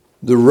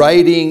The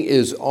writing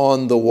is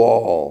on the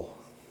wall.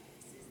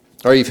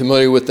 Are you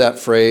familiar with that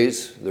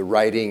phrase? The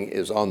writing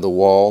is on the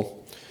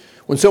wall.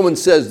 When someone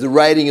says the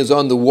writing is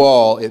on the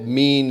wall, it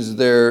means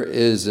there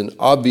is an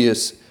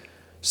obvious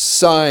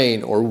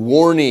sign or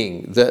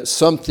warning that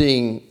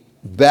something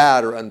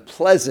bad or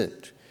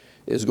unpleasant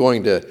is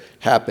going to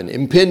happen.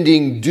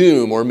 Impending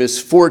doom or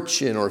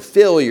misfortune or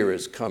failure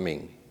is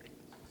coming.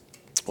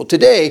 Well,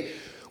 today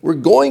we're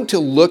going to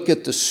look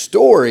at the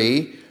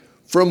story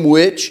from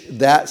which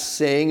that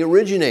saying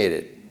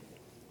originated.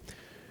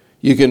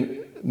 You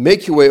can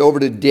make your way over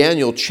to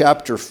Daniel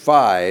chapter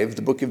 5,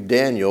 the book of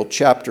Daniel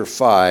chapter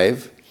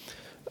 5.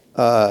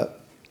 And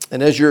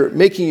as you're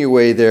making your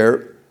way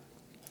there,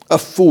 a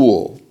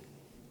fool.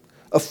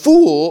 A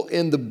fool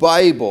in the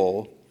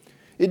Bible,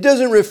 it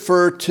doesn't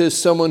refer to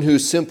someone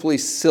who's simply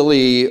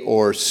silly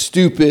or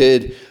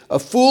stupid. A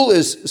fool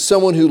is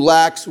someone who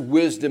lacks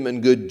wisdom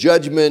and good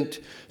judgment,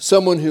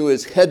 someone who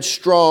is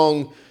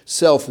headstrong,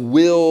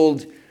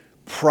 self-willed,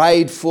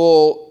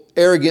 prideful,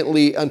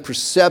 arrogantly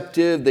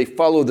unperceptive. They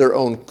follow their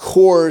own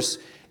course,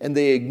 and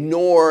they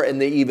ignore and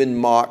they even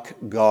mock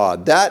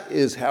God. That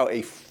is how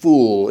a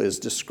fool is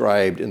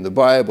described in the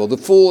Bible. The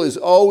fool is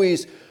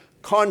always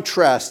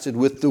contrasted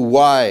with the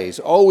wise,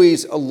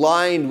 always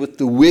aligned with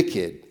the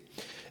wicked,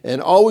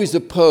 and always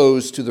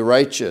opposed to the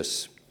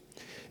righteous.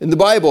 In the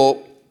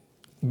Bible,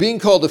 being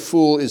called a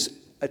fool is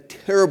a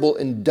terrible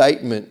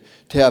indictment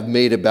to have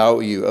made about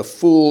you. A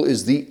fool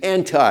is the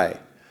anti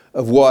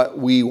of what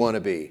we want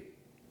to be.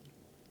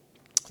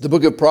 The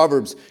book of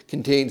Proverbs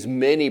contains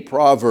many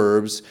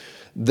proverbs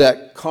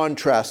that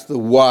contrast the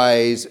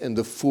wise and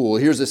the fool.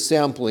 Here's a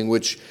sampling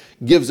which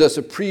gives us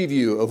a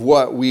preview of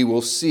what we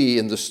will see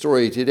in the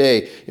story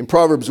today. In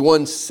Proverbs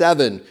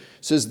 1:7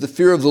 says, "The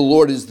fear of the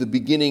Lord is the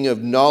beginning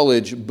of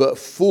knowledge, but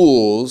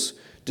fools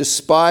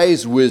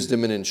despise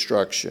wisdom and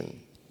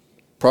instruction."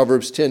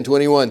 Proverbs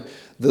 10:21,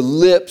 "The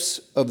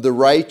lips of the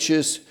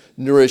righteous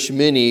nourish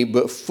many,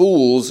 but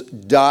fools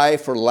die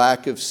for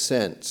lack of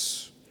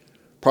sense."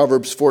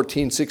 Proverbs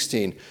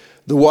 14:16,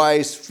 "The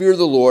wise fear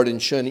the Lord and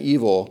shun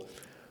evil,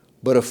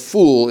 but a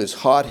fool is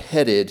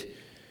hot-headed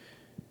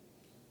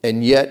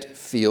and yet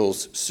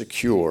feels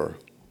secure."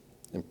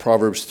 In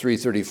Proverbs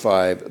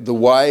 3:35, "The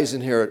wise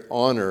inherit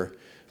honor,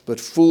 but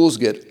fools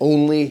get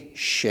only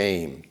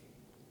shame."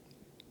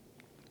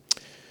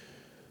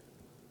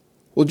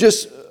 Well,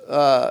 just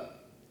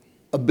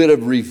a bit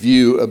of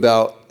review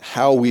about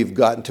how we've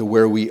gotten to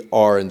where we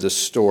are in this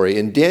story.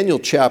 In Daniel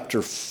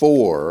chapter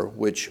 4,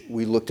 which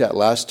we looked at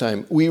last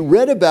time, we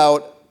read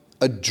about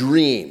a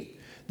dream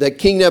that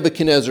King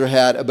Nebuchadnezzar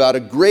had about a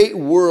great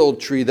world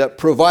tree that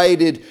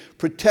provided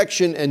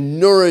protection and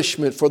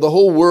nourishment for the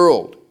whole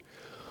world,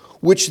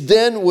 which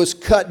then was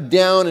cut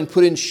down and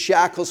put in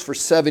shackles for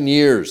 7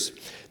 years.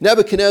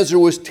 Nebuchadnezzar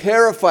was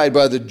terrified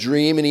by the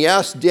dream, and he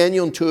asked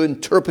Daniel to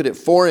interpret it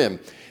for him.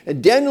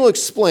 And Daniel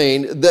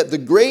explained that the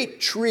great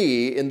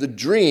tree in the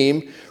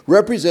dream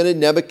represented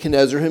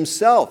Nebuchadnezzar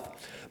himself.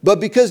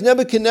 But because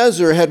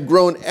Nebuchadnezzar had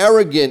grown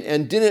arrogant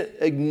and didn't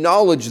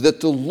acknowledge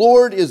that the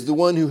Lord is the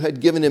one who had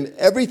given him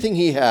everything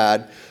he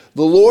had,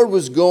 the Lord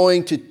was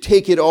going to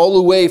take it all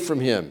away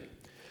from him.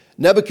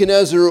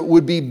 Nebuchadnezzar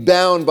would be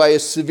bound by a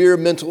severe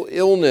mental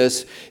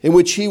illness in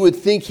which he would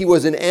think he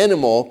was an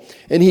animal,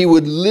 and he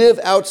would live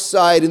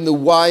outside in the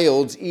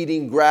wilds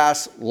eating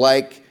grass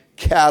like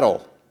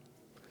cattle.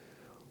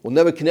 Well,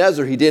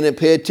 Nebuchadnezzar, he didn't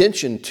pay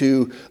attention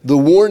to the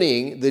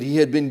warning that he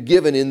had been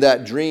given in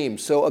that dream.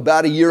 So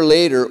about a year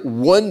later,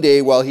 one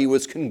day while he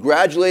was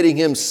congratulating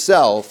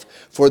himself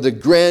for the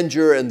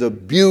grandeur and the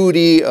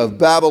beauty of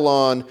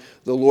Babylon,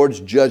 the Lord's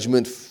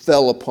judgment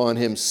fell upon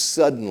him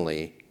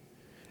suddenly,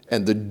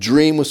 and the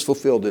dream was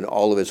fulfilled in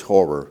all of its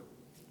horror.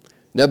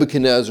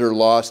 Nebuchadnezzar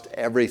lost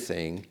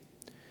everything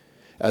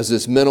as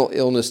this mental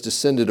illness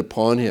descended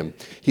upon him.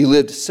 He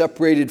lived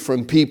separated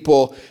from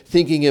people,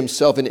 thinking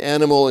himself an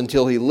animal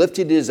until he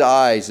lifted his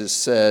eyes, it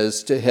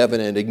says, to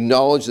heaven and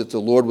acknowledged that the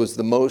Lord was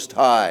the Most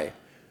High,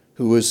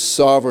 who is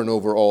sovereign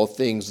over all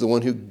things, the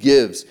one who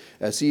gives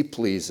as he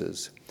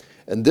pleases.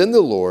 And then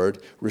the Lord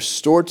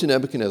restored to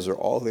Nebuchadnezzar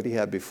all that he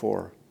had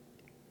before.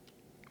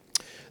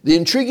 The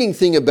intriguing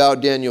thing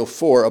about Daniel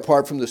 4,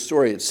 apart from the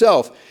story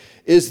itself,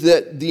 is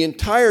that the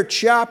entire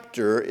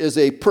chapter is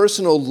a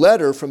personal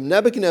letter from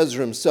Nebuchadnezzar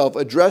himself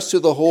addressed to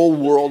the whole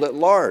world at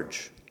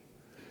large.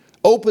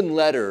 Open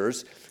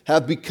letters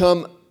have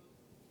become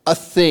a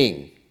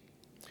thing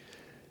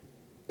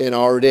in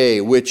our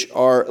day, which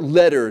are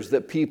letters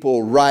that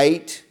people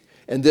write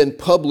and then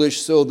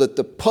publish so that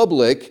the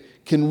public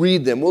can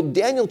read them. Well,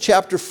 Daniel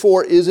chapter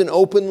 4 is an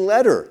open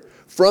letter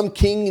from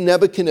King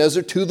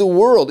Nebuchadnezzar to the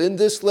world. In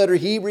this letter,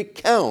 he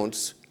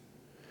recounts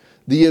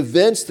the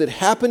events that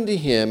happened to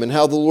him and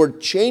how the Lord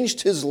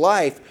changed his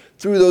life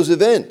through those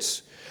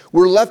events.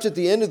 We're left at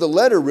the end of the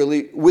letter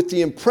really with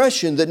the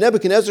impression that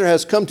Nebuchadnezzar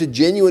has come to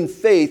genuine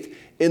faith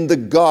in the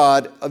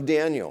God of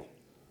Daniel.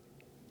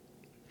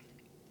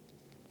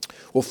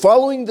 Well,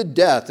 following the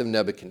death of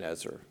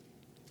Nebuchadnezzar,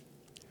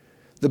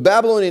 the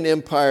Babylonian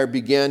Empire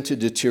began to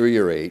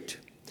deteriorate,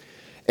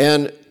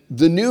 and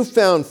The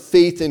newfound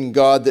faith in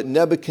God that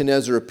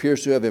Nebuchadnezzar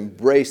appears to have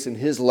embraced in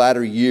his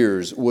latter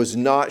years was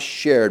not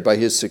shared by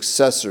his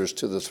successors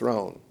to the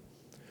throne.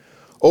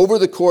 Over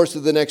the course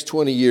of the next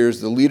 20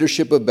 years, the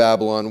leadership of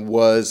Babylon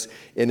was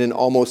in an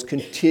almost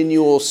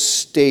continual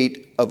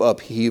state of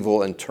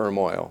upheaval and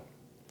turmoil.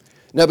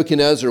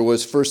 Nebuchadnezzar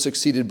was first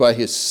succeeded by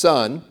his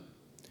son.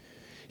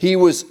 He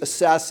was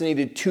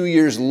assassinated 2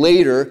 years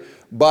later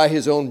by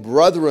his own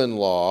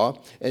brother-in-law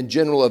and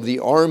general of the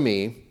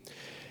army,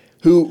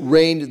 who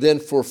reigned then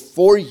for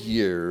 4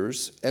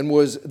 years and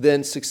was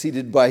then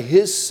succeeded by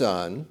his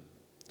son,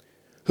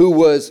 who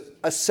was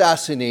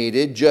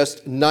assassinated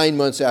just 9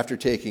 months after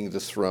taking the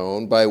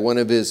throne by one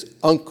of his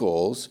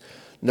uncles,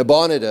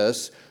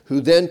 Nabonidus,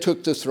 who then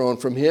took the throne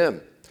from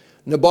him.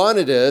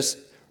 Nabonidus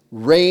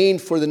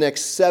reigned for the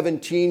next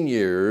 17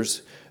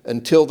 years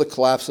until the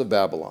collapse of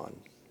Babylon.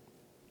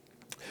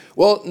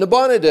 Well,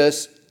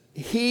 Nabonidus,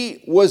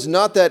 he was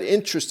not that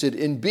interested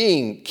in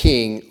being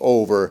king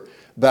over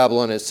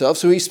Babylon itself,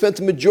 so he spent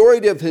the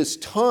majority of his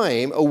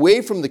time away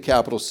from the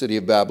capital city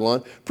of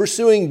Babylon,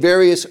 pursuing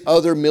various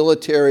other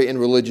military and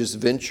religious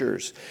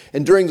ventures.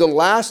 And during the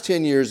last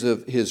 10 years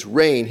of his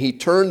reign, he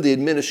turned the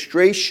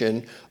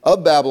administration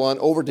of Babylon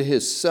over to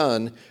his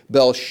son,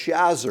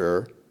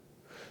 Belshazzar,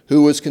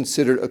 who was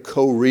considered a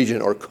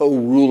co-regent or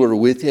co-ruler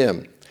with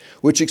him,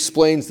 which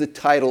explains the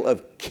title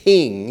of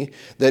king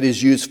that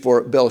is used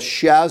for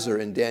Belshazzar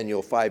in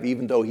Daniel 5,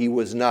 even though he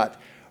was not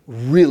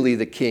really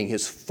the king.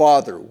 His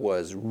father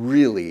was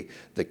really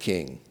the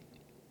king.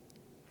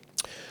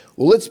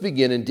 Well, let's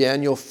begin in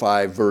Daniel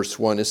 5, verse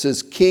 1. It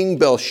says, King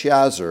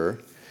Belshazzar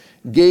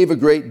gave a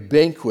great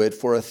banquet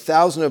for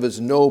 1,000 of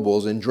his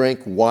nobles and drank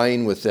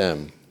wine with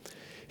them.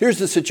 Here's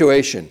the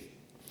situation.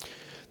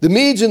 The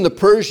Medes and the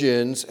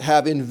Persians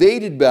have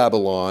invaded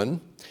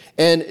Babylon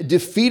and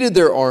defeated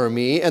their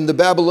army, and the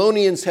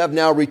Babylonians have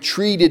now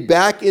retreated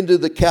back into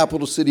the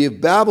capital city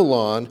of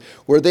Babylon,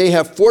 where they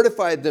have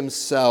fortified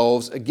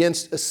themselves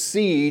against a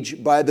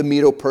siege by the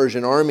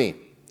Medo-Persian army.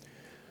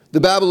 The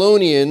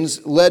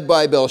Babylonians, led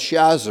by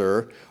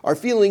Belshazzar, are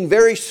feeling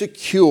very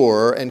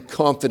secure and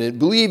confident,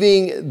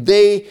 believing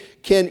they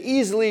can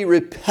easily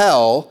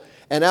repel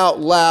and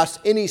outlast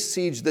any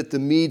siege that the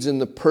Medes and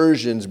the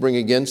Persians bring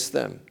against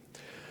them.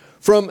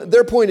 From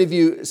their point of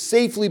view,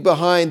 safely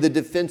behind the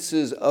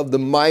defenses of the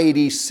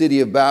mighty city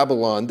of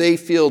Babylon, they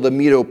feel the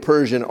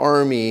Medo-Persian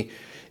army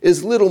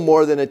is little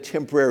more than a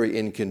temporary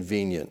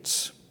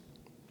inconvenience.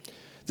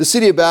 The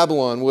city of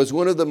Babylon was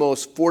one of the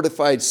most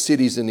fortified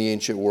cities in the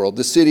ancient world.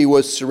 The city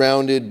was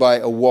surrounded by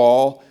a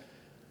wall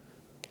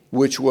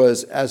which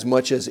was as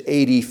much as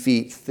 80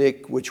 feet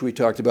thick, which we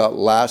talked about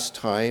last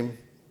time.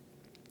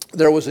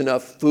 There was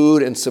enough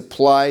food and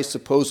supplies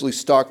supposedly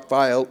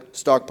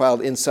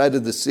stockpiled inside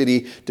of the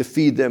city to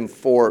feed them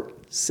for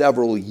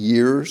several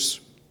years.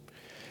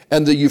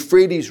 And the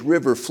Euphrates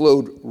River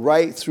flowed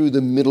right through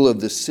the middle of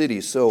the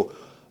city, so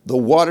the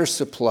water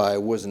supply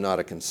was not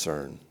a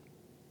concern.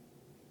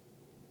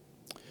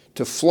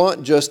 To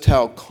flaunt just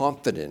how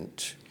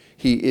confident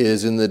he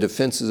is in the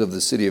defenses of the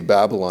city of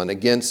Babylon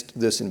against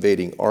this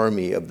invading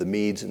army of the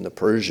Medes and the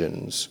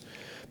Persians,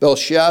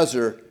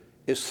 Belshazzar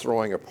is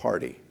throwing a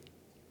party.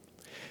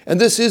 And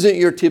this isn't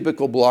your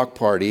typical block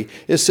party.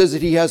 It says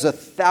that he has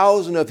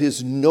 1,000 of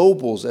his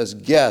nobles as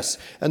guests,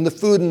 and the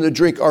food and the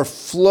drink are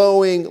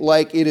flowing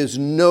like it is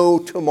no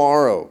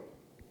tomorrow.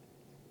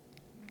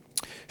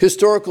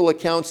 Historical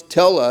accounts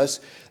tell us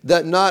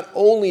that not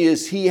only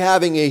is he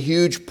having a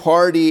huge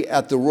party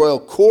at the royal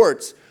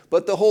courts,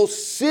 but the whole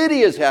city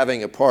is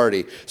having a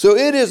party. So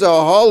it is a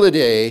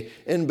holiday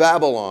in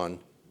Babylon.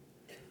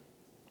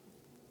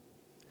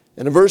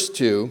 And in verse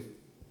 2,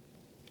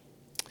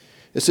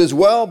 it says,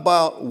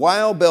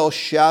 while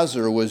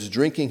Belshazzar was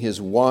drinking his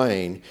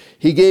wine,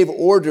 he gave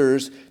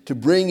orders to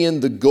bring in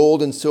the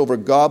gold and silver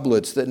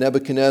goblets that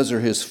Nebuchadnezzar,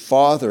 his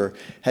father,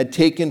 had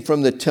taken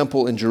from the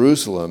temple in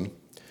Jerusalem,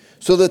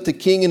 so that the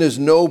king and his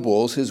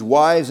nobles, his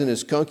wives and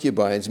his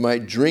concubines,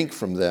 might drink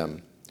from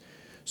them.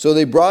 So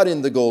they brought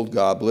in the gold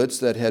goblets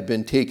that had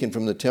been taken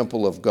from the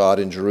temple of God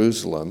in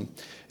Jerusalem,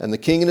 and the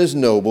king and his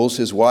nobles,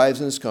 his wives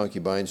and his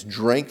concubines,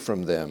 drank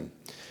from them.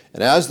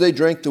 And as they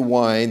drank the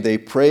wine, they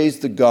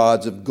praised the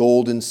gods of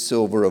gold and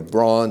silver, of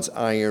bronze,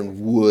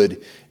 iron,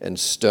 wood, and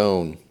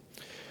stone.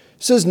 It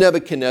says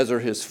Nebuchadnezzar,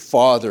 his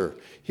father,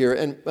 here.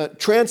 And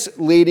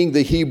translating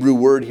the Hebrew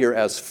word here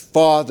as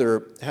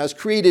father has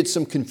created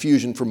some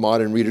confusion for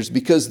modern readers,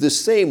 because this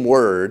same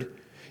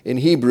word in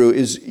Hebrew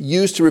is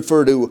used to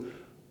refer to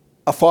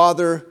a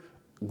father,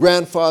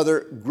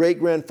 grandfather,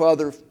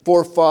 great-grandfather,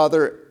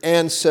 forefather,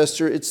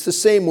 ancestor. It's the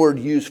same word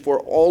used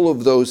for all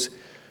of those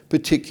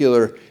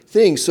particular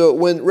things. So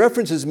when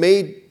reference is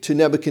made to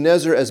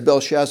Nebuchadnezzar as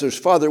Belshazzar's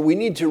father, we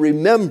need to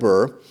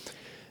remember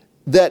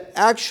that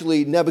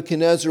actually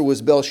Nebuchadnezzar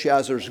was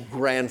Belshazzar's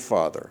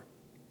grandfather.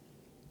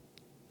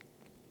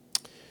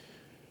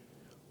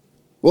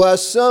 Well, at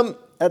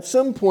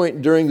some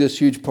point during this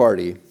huge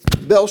party,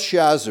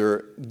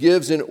 Belshazzar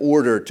gives an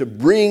order to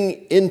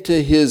bring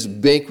into his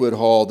banquet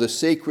hall the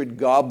sacred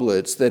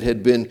goblets that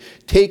had been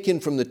taken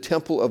from the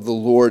temple of the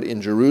Lord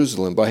in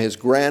Jerusalem by his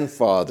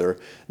grandfather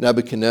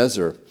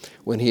Nebuchadnezzar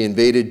when he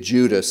invaded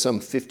Judah some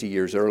 50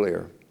 years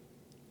earlier.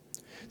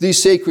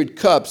 These sacred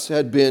cups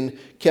had been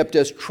kept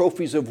as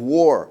trophies of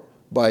war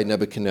by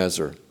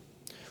Nebuchadnezzar.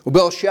 Well,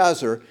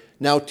 Belshazzar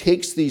now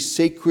takes these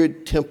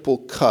sacred temple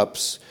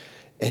cups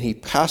and he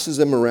passes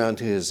them around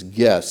to his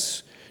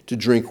guests to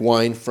drink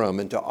wine from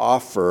and to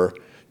offer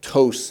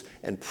toasts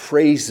and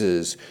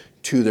praises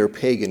to their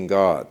pagan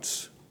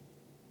gods.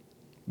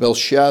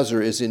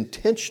 Belshazzar is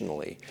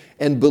intentionally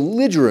and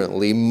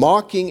belligerently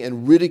mocking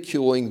and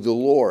ridiculing the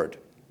Lord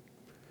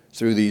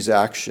through these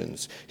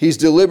actions. He's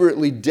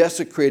deliberately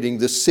desecrating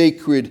the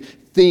sacred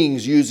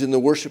things used in the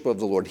worship of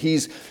the Lord.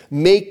 He's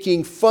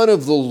making fun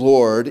of the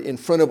Lord in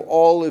front of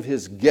all of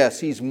his guests.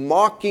 He's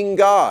mocking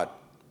God.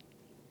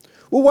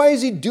 Well, why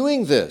is he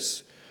doing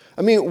this?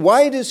 I mean,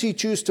 why does he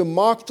choose to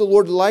mock the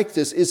Lord like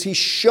this? Is he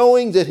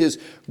showing that his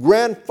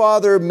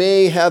grandfather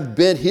may have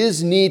bent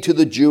his knee to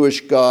the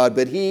Jewish God,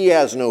 but he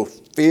has no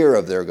fear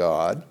of their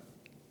God?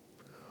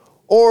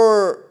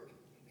 Or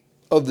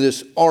of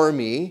this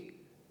army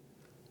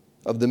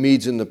of the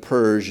Medes and the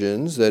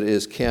Persians that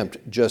is camped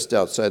just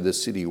outside the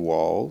city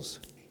walls?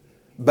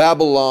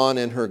 Babylon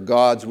and her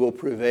gods will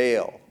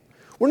prevail.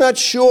 We're not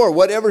sure.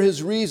 Whatever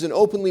his reason,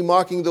 openly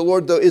mocking the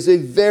Lord, though, is a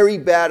very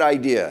bad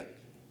idea,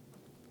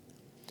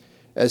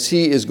 as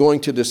he is going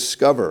to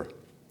discover.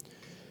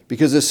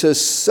 Because it says,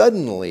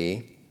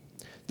 suddenly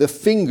the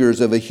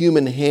fingers of a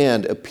human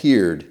hand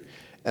appeared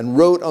and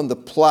wrote on the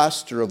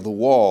plaster of the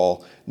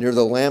wall near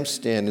the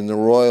lampstand in the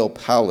royal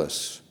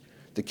palace.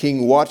 The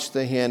king watched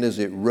the hand as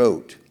it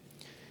wrote.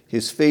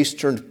 His face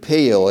turned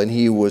pale, and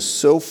he was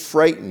so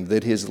frightened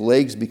that his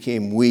legs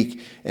became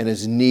weak and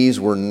his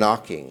knees were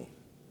knocking.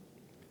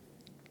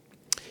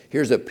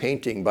 Here's a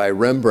painting by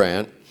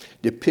Rembrandt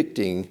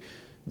depicting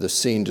the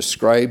scene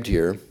described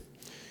here.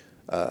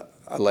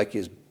 I like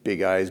his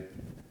big eyes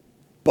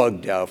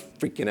bugged out,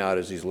 freaking out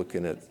as he's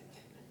looking at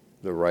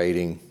the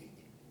writing.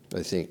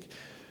 I think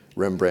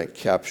Rembrandt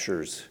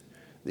captures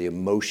the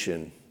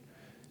emotion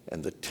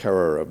and the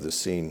terror of the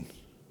scene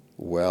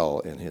well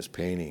in his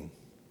painting.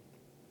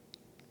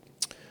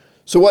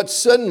 So what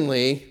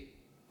suddenly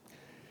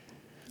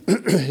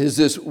is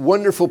this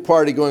wonderful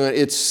party going on?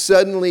 It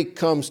suddenly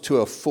comes to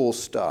a full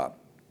stop.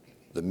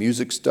 The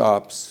music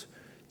stops,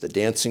 the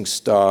dancing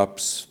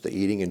stops, the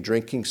eating and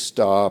drinking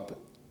stop,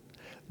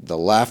 the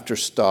laughter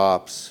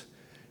stops,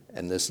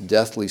 and this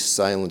deathly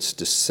silence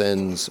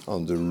descends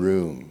on the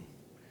room.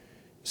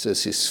 It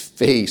says his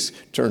face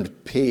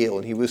turned pale,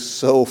 and he was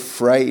so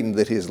frightened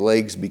that his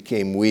legs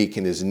became weak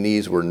and his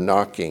knees were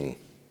knocking.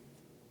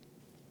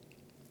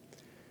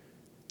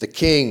 The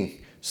king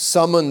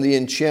summoned the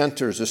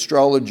enchanters,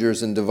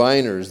 astrologers, and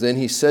diviners. Then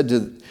he said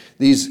to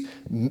these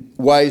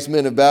wise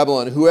men of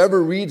Babylon,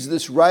 whoever reads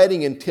this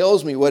writing and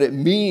tells me what it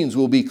means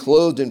will be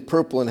clothed in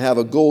purple and have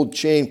a gold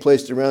chain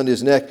placed around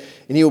his neck,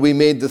 and he will be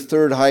made the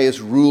third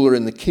highest ruler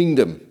in the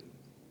kingdom.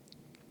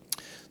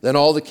 Then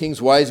all the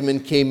king's wise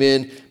men came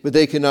in, but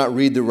they could not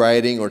read the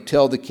writing or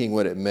tell the king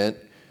what it meant.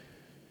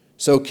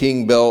 So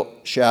King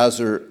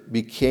Belshazzar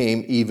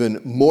became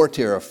even more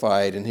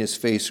terrified, and his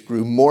face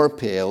grew more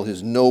pale.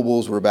 His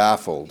nobles were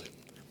baffled.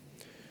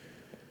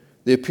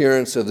 The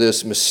appearance of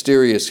this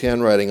mysterious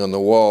handwriting on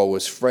the wall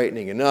was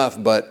frightening enough,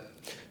 but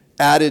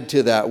added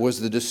to that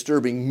was the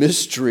disturbing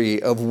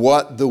mystery of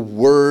what the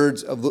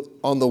words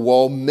on the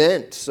wall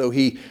meant. So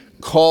he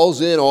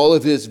calls in all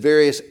of his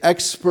various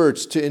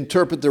experts to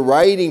interpret the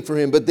writing for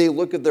him, but they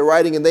look at the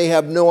writing and they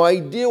have no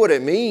idea what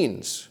it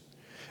means.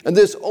 And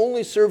this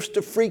only serves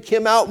to freak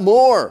him out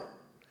more.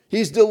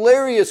 He's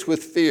delirious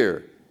with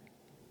fear.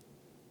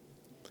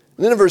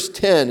 And then in verse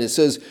 10, it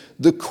says,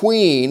 the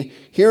queen,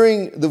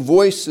 hearing the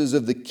voices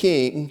of the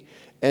king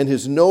and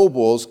his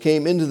nobles,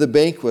 came into the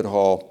banquet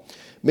hall.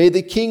 May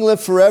the king live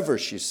forever,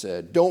 she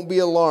said. Don't be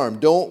alarmed.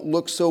 Don't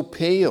look so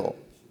pale.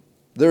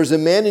 There's a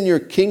man in your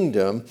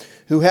kingdom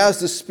who has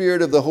the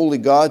spirit of the holy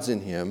gods in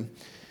him.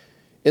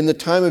 In the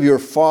time of your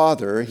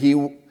father,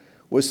 he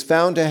was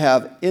found to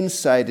have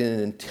insight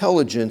and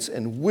intelligence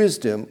and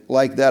wisdom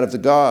like that of the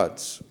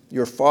gods.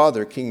 Your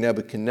father, King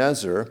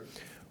Nebuchadnezzar,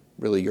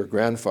 really your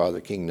grandfather,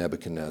 King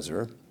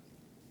Nebuchadnezzar,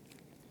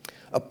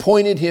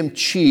 appointed him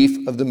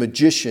chief of the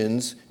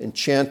magicians,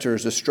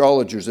 enchanters,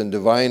 astrologers, and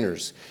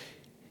diviners.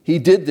 He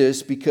did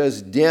this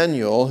because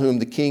Daniel, whom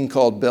the king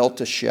called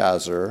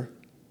Belteshazzar,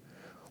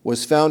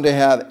 was found to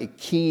have a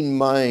keen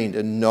mind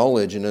and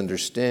knowledge and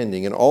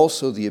understanding, and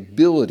also the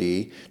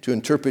ability to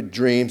interpret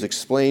dreams,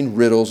 explain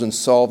riddles, and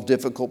solve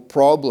difficult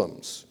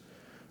problems.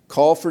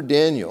 Call for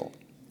Daniel,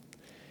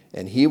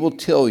 and he will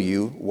tell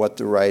you what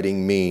the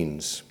writing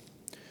means.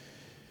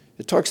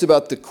 It talks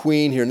about the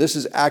queen here, and this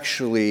is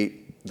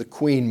actually the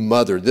queen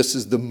mother. This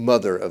is the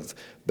mother of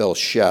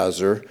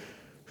Belshazzar,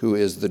 who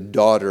is the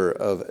daughter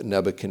of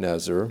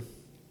Nebuchadnezzar.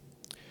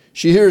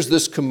 She hears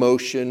this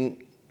commotion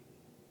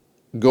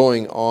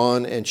going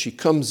on, and she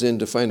comes in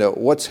to find out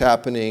what's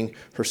happening.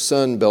 Her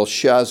son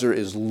Belshazzar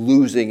is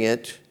losing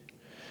it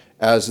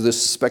as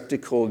this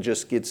spectacle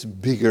just gets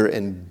bigger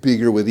and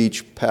bigger with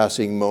each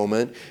passing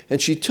moment. And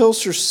she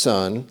tells her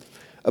son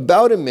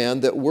about a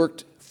man that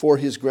worked for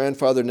his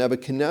grandfather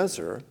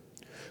Nebuchadnezzar,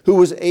 who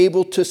was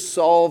able to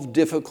solve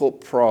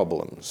difficult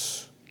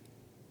problems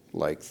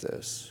like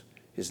this.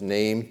 His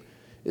name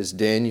is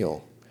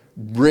Daniel.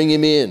 Bring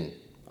him in.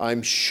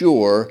 I'm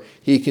sure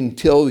he can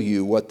tell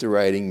you what the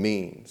writing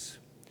means.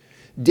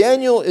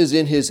 Daniel is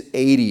in his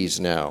 80s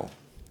now.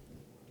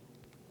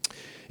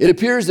 It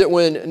appears that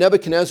when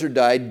Nebuchadnezzar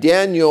died,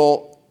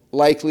 Daniel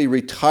likely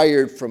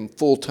retired from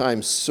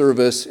full-time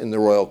service in the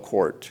royal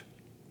court.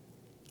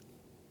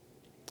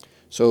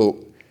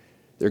 So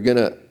they're going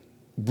to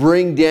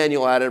bring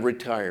Daniel out of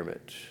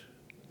retirement.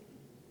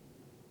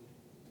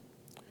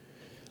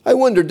 I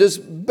wonder, does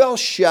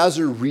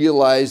Belshazzar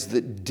realize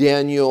that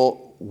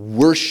Daniel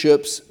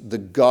worships the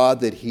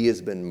God that he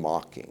has been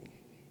mocking?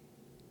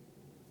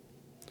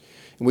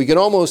 And we can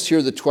almost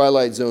hear the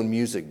Twilight Zone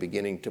music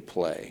beginning to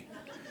play.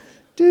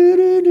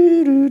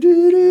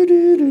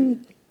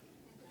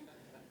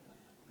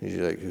 He's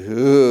like,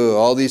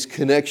 all these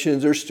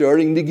connections are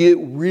starting to get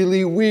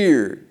really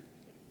weird.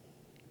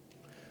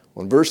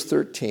 Well, in verse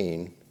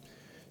 13, it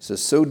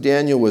says, So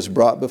Daniel was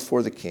brought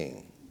before the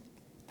king.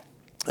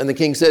 And the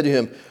king said to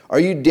him, Are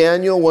you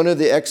Daniel, one of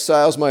the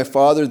exiles my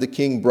father the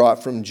king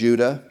brought from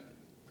Judah?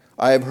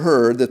 I have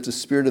heard that the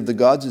spirit of the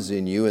gods is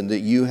in you, and that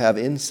you have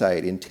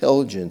insight,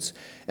 intelligence,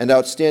 and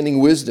outstanding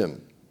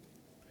wisdom.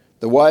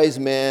 The wise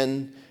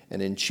men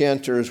and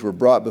enchanters were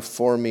brought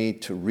before me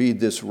to read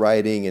this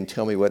writing and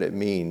tell me what it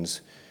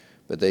means,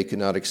 but they could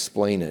not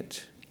explain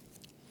it.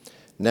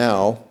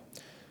 Now,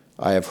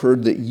 I have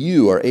heard that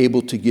you are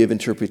able to give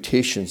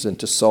interpretations and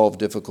to solve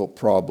difficult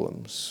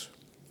problems.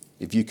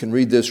 If you can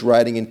read this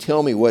writing and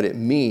tell me what it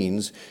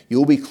means,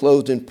 you'll be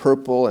clothed in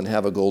purple and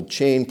have a gold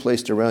chain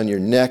placed around your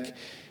neck,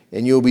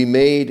 and you'll be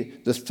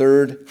made the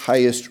third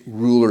highest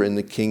ruler in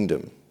the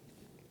kingdom.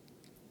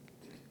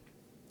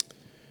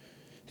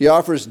 He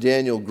offers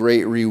Daniel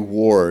great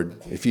reward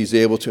if he's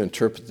able to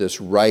interpret this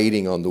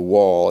writing on the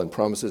wall, and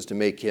promises to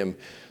make him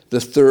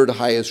the third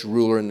highest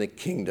ruler in the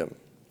kingdom.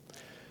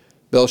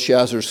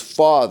 Belshazzar's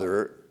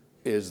father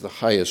is the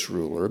highest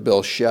ruler.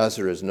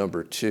 Belshazzar is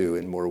number 2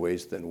 in more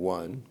ways than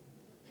one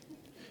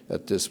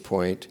at this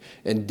point.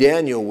 And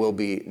Daniel will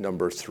be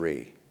number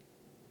 3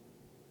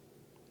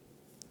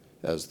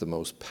 as the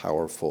most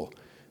powerful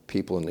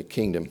people in the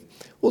kingdom.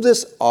 Well,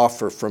 this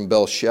offer from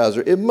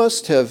Belshazzar, it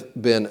must have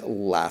been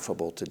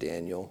laughable to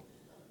Daniel.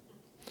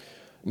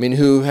 I mean,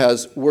 who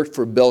has worked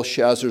for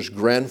Belshazzar's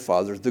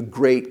grandfather, the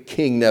great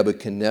King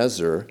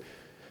Nebuchadnezzar.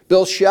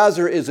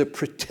 Belshazzar is a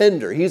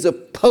pretender. He's a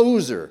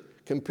poser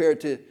compared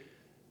to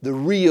the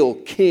real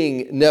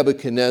King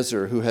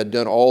Nebuchadnezzar, who had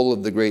done all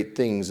of the great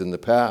things in the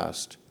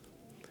past.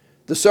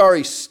 The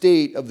sorry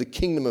state of the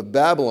kingdom of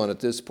Babylon at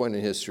this point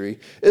in history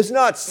is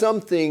not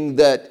something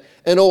that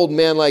an old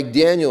man like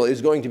Daniel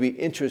is going to be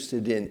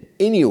interested in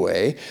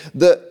anyway.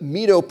 The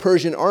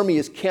Medo-Persian army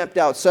is camped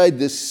outside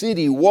the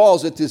city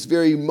walls at this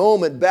very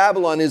moment.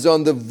 Babylon is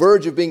on the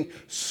verge of being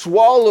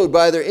swallowed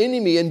by their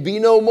enemy and be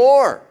no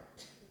more.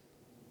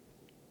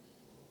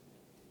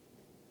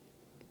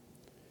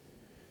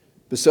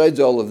 Besides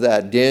all of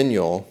that,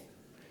 Daniel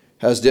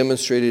has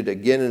demonstrated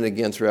again and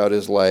again throughout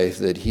his life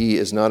that he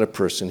is not a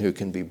person who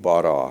can be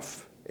bought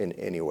off in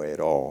any way at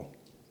all.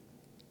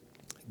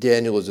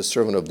 Daniel is a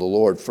servant of the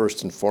Lord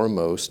first and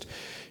foremost,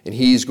 and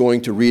he's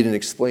going to read and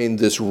explain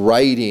this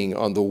writing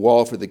on the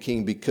wall for the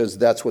king because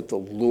that's what the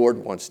Lord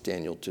wants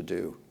Daniel to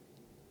do.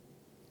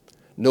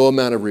 No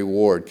amount of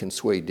reward can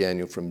sway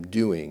Daniel from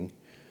doing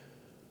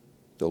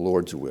the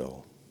Lord's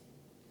will.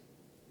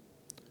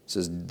 It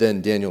says,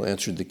 Then Daniel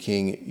answered the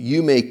king,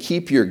 You may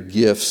keep your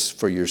gifts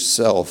for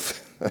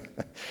yourself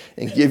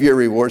and give your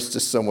rewards to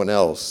someone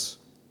else.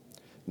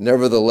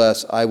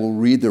 Nevertheless, I will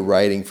read the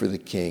writing for the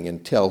king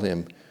and tell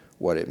him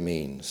what it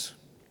means.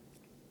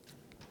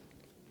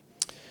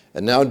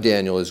 And now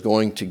Daniel is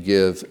going to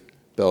give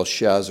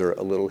Belshazzar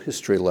a little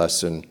history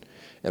lesson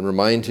and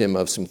remind him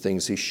of some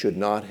things he should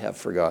not have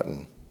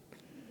forgotten.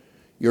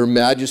 Your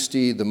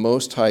Majesty, the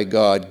Most High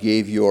God,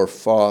 gave your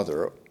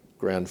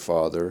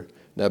grandfather,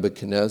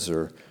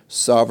 Nebuchadnezzar,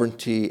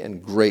 sovereignty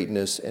and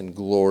greatness and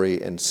glory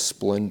and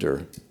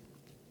splendor.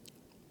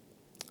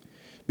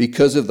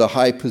 Because of the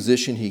high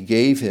position he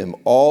gave him,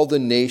 all the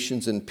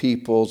nations and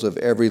peoples of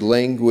every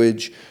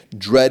language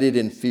dreaded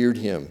and feared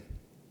him.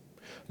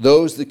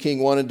 Those the king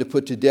wanted to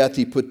put to death,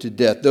 he put to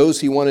death.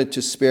 Those he wanted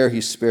to spare, he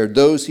spared.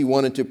 Those he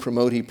wanted to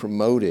promote, he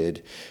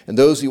promoted. And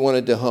those he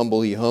wanted to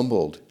humble, he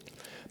humbled.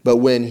 But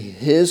when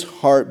his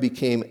heart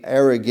became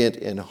arrogant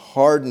and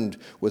hardened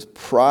with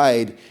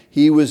pride,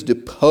 he was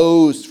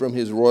deposed from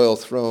his royal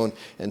throne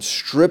and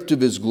stripped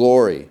of his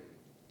glory.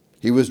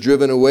 He was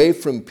driven away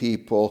from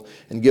people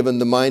and given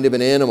the mind of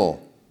an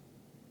animal.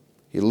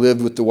 He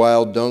lived with the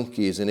wild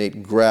donkeys and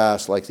ate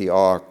grass like the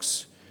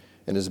ox,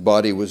 and his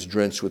body was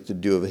drenched with the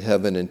dew of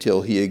heaven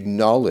until he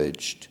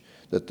acknowledged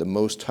that the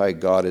Most High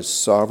God is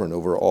sovereign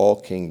over all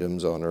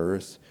kingdoms on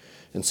earth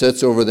and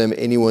sets over them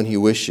anyone he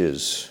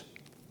wishes.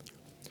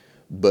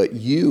 But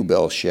you,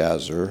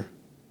 Belshazzar,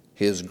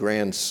 his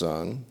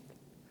grandson,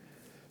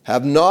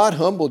 have not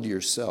humbled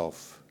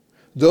yourself,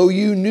 though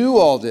you knew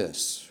all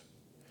this.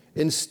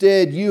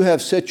 Instead, you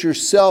have set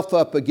yourself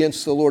up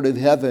against the Lord of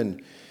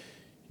heaven.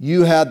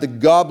 You had the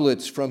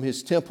goblets from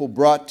his temple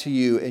brought to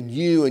you, and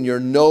you and your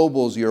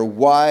nobles, your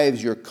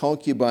wives, your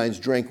concubines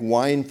drank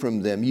wine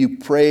from them. You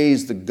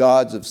praised the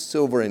gods of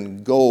silver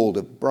and gold,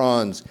 of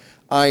bronze,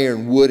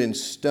 iron, wood, and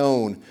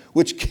stone,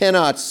 which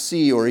cannot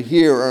see or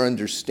hear or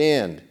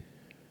understand.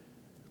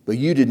 But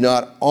you did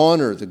not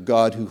honor the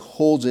God who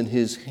holds in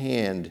his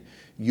hand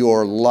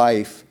your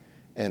life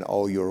and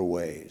all your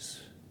ways.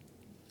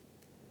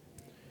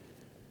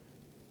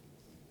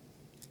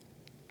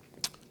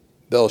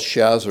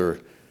 Belshazzar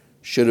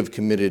should have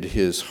committed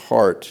his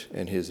heart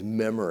and his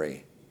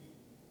memory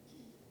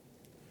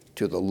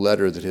to the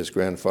letter that his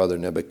grandfather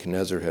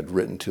Nebuchadnezzar had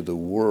written to the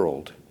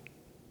world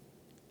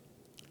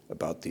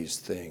about these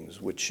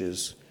things, which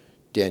is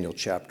Daniel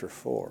chapter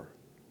 4,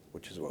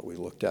 which is what we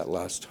looked at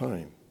last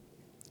time.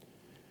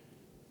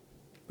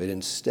 But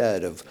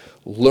instead of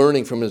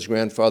learning from his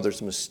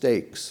grandfather's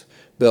mistakes,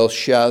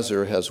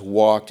 Belshazzar has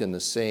walked in the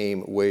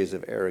same ways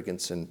of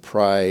arrogance and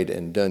pride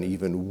and done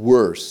even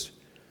worse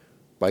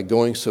by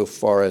going so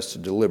far as to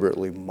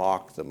deliberately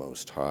mock the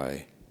Most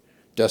High,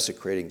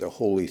 desecrating the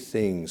holy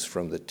things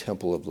from the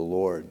temple of the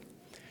Lord.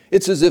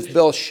 It's as if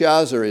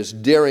Belshazzar is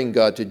daring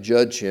God to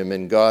judge him,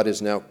 and God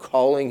is now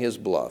calling his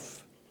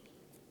bluff.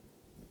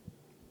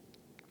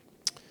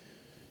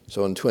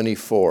 So in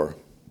 24,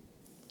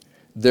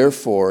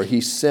 therefore he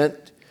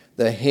sent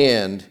the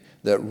hand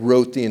that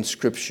wrote the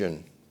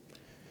inscription.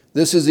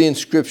 This is the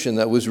inscription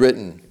that was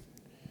written: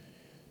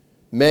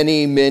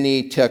 Mene,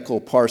 Mene,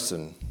 Tekel,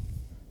 Parsin.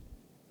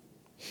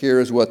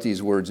 Here is what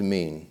these words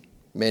mean.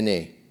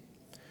 Mene,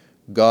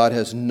 God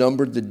has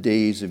numbered the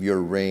days of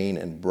your reign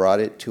and brought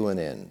it to an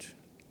end.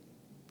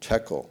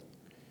 Tekel,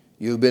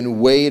 you have been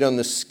weighed on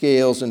the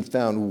scales and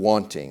found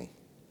wanting.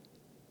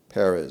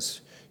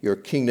 Peres, your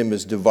kingdom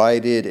is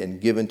divided and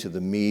given to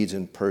the Medes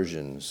and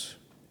Persians.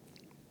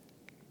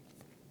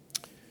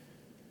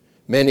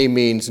 Mene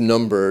means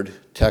numbered.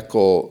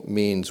 Tekel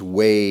means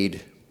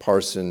weighed.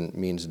 Parsin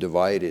means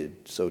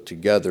divided. So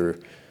together,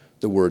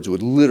 the words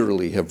would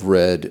literally have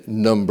read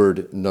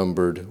numbered,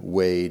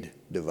 weighed,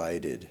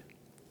 divided.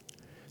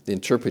 The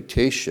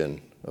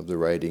interpretation of the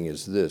writing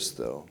is this,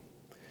 though.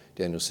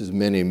 Daniel says,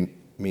 Mene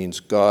means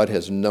God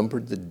has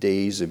numbered the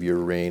days of your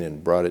reign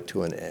and brought it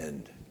to an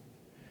end.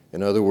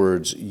 In other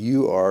words,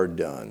 you are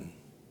done.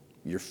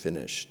 You're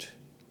finished.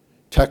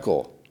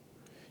 Tekel,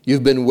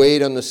 you've been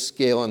weighed on the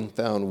scale and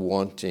found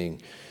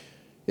wanting.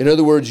 In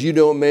other words, you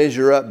don't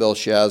measure up,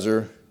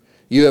 Belshazzar.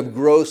 You have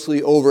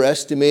grossly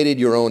overestimated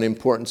your own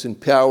importance and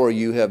power.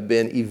 You have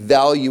been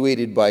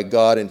evaluated by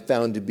God and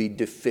found to be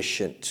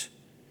deficient,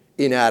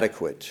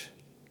 inadequate.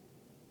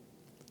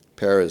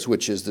 Peres,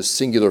 which is the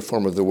singular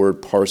form of the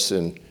word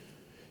parsin.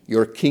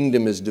 Your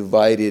kingdom is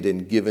divided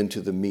and given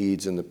to the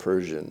Medes and the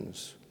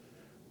Persians.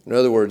 In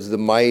other words, the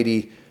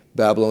mighty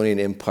Babylonian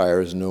empire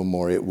is no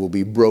more. It will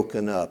be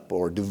broken up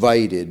or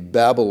divided.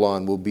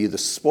 Babylon will be the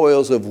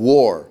spoils of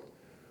war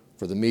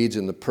for the Medes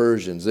and the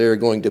Persians. They are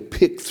going to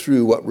pick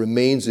through what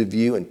remains of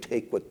you and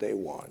take what they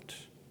want.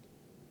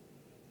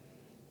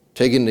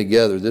 Taken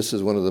together, this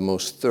is one of the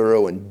most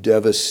thorough and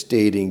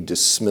devastating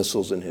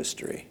dismissals in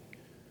history.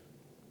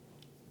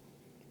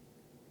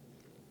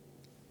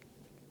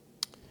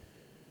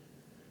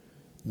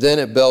 Then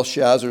at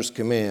Belshazzar's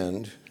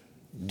command,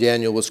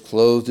 Daniel was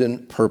clothed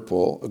in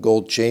purple, a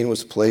gold chain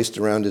was placed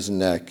around his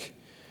neck,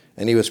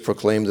 and he was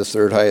proclaimed the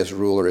third highest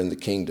ruler in the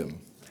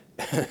kingdom.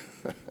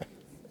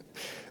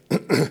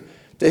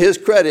 To his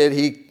credit,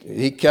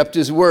 he kept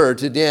his word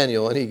to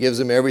Daniel, and he gives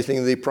him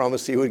everything that he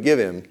promised he would give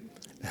him.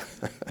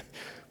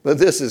 But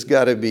this has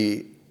got to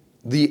be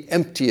the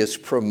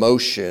emptiest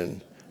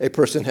promotion a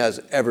person has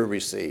ever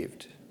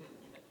received.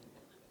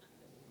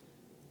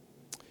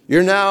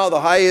 You're now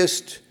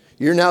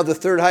the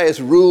third highest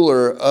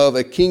ruler of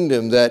a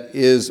kingdom that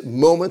is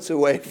moments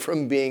away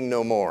from being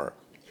no more.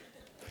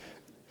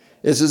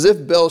 It's as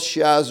if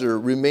Belshazzar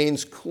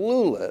remains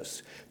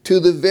clueless to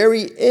the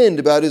very end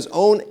about his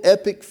own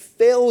epic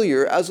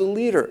failure as a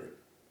leader.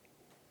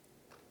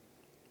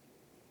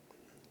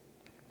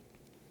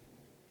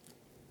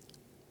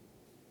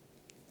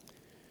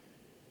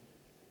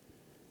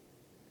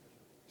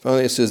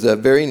 Finally, it says, that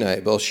very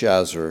night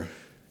Belshazzar,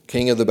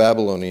 king of the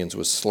Babylonians,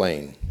 was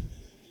slain,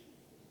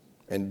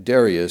 and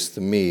Darius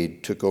the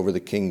Mede took over the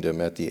kingdom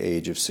at the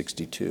age of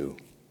 62.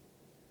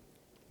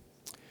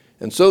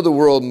 And so the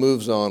world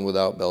moves on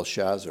without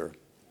Belshazzar.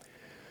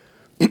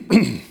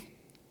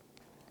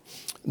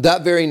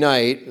 That very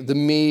night, the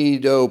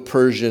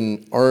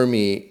Medo-Persian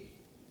army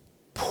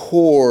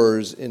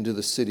pours into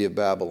the city of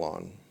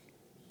Babylon.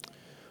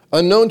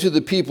 Unknown to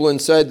the people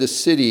inside the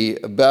city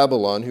of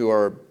Babylon, who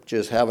are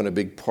just having a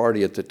big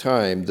party at the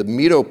time, the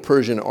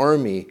Medo-Persian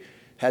army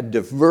had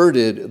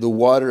diverted the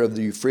water of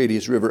the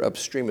Euphrates River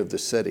upstream of the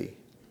city,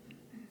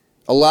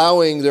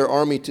 allowing their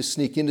army to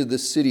sneak into the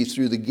city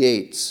through the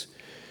gates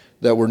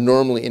that were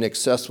normally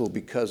inaccessible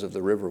because of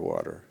the river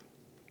water.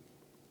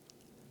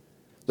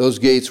 Those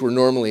gates were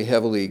normally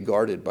heavily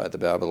guarded by the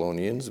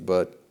Babylonians,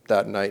 but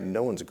that night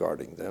no one's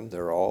guarding them.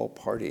 They're all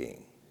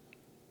partying.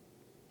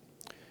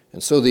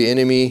 And so the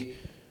enemy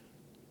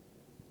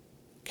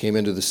came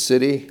into the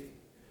city,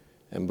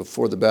 and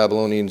before the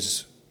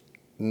Babylonians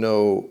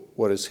know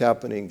what is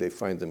happening, they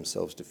find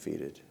themselves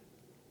defeated.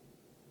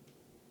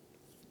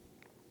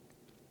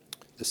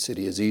 The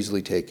city is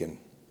easily taken.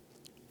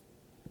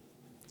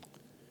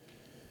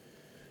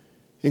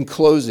 In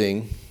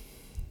closing,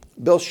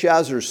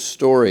 Belshazzar's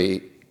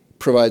story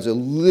provides a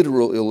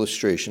literal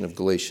illustration of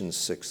Galatians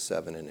 6,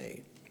 7, and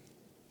 8.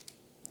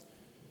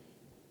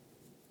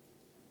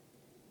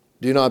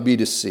 Do not be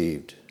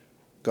deceived.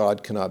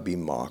 God cannot be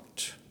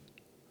mocked.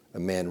 A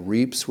man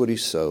reaps what he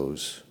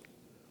sows.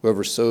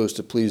 Whoever sows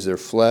to please their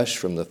flesh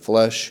from the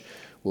flesh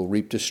will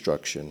reap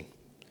destruction.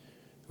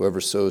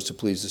 Whoever sows to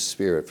please the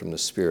Spirit from the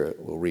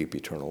Spirit will reap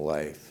eternal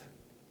life.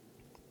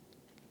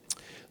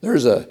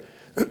 There's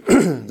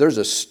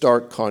a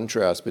stark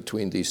contrast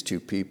between these two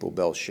people,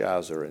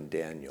 Belshazzar and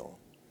Daniel.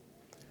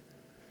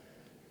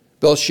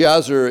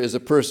 Belshazzar is a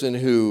person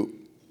who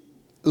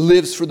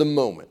lives for the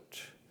moment,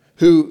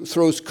 who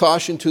throws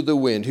caution to the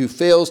wind, who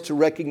fails to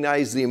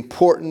recognize the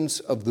importance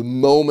of the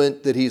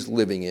moment that he's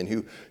living in,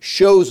 who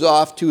shows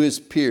off to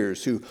his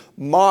peers, who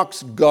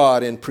mocks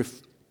God and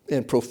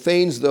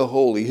profanes the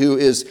holy, who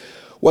is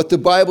what the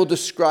Bible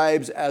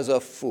describes as a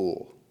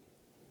fool.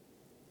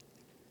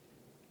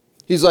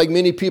 He's like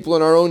many people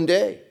in our own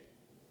day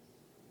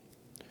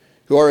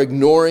who are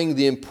ignoring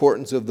the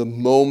importance of the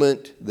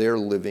moment they're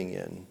living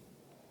in,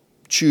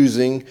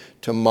 choosing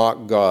to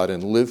mock God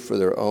and live for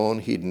their own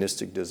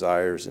hedonistic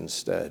desires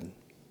instead,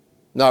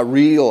 not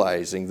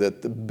realizing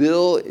that the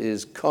bill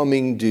is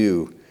coming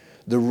due.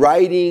 The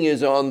writing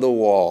is on the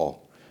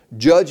wall.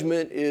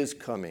 Judgment is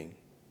coming.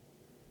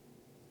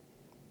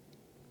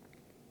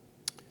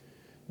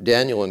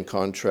 Daniel, in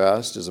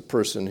contrast, is a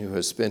person who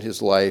has spent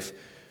his life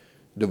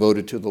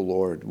devoted to the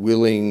Lord,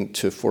 willing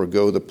to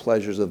forego the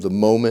pleasures of the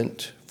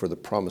moment for the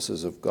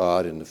promises of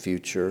God in the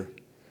future,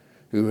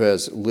 who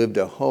has lived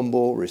a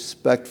humble,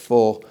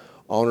 respectful,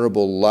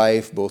 honorable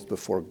life both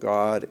before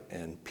God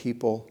and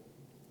people.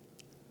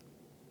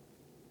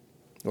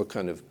 What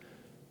kind of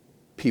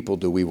people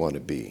do we want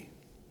to be?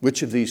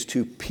 Which of these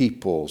two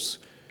peoples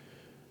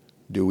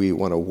do we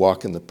want to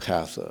walk in the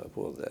path of?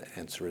 Well, the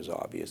answer is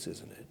obvious,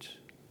 isn't it?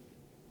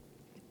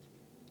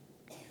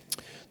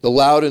 The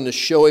loud and the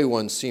showy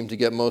ones seem to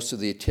get most of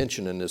the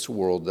attention in this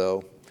world,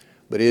 though,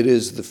 but it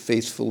is the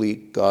faithfully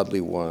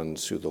godly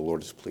ones who the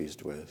Lord is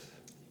pleased with.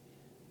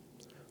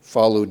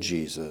 Follow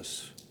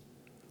Jesus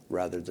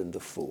rather than the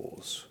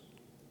fools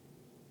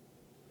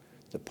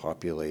that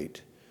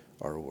populate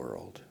our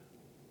world.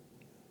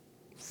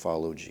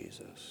 Follow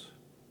Jesus.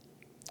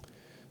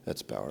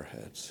 Let's bow our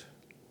heads.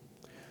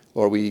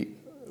 Lord,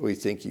 we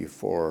thank you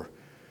for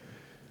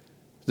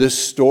this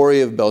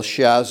story of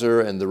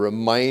Belshazzar and the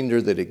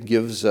reminder that it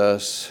gives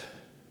us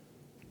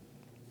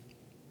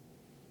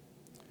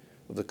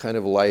of the kind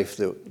of life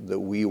that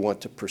we want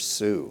to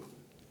pursue.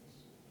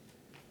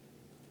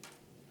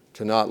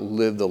 To not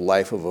live the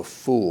life of a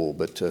fool,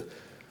 but to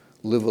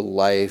live a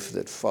life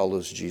that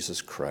follows Jesus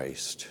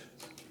Christ.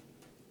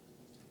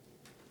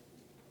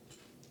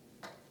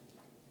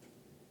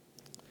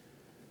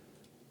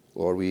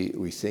 Lord,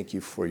 we thank you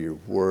for your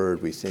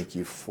word. We thank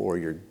you for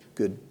your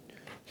good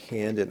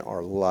hand in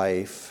our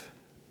life.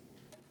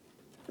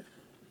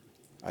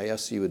 I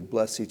ask you would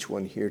bless each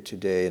one here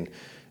today. And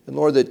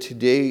Lord, that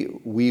today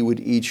we would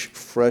each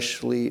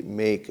freshly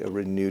make a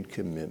renewed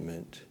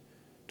commitment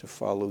to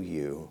follow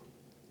you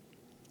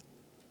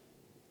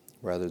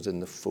rather than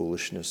the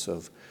foolishness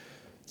of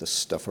the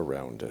stuff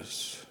around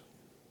us.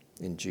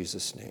 In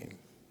Jesus' name,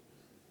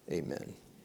 amen.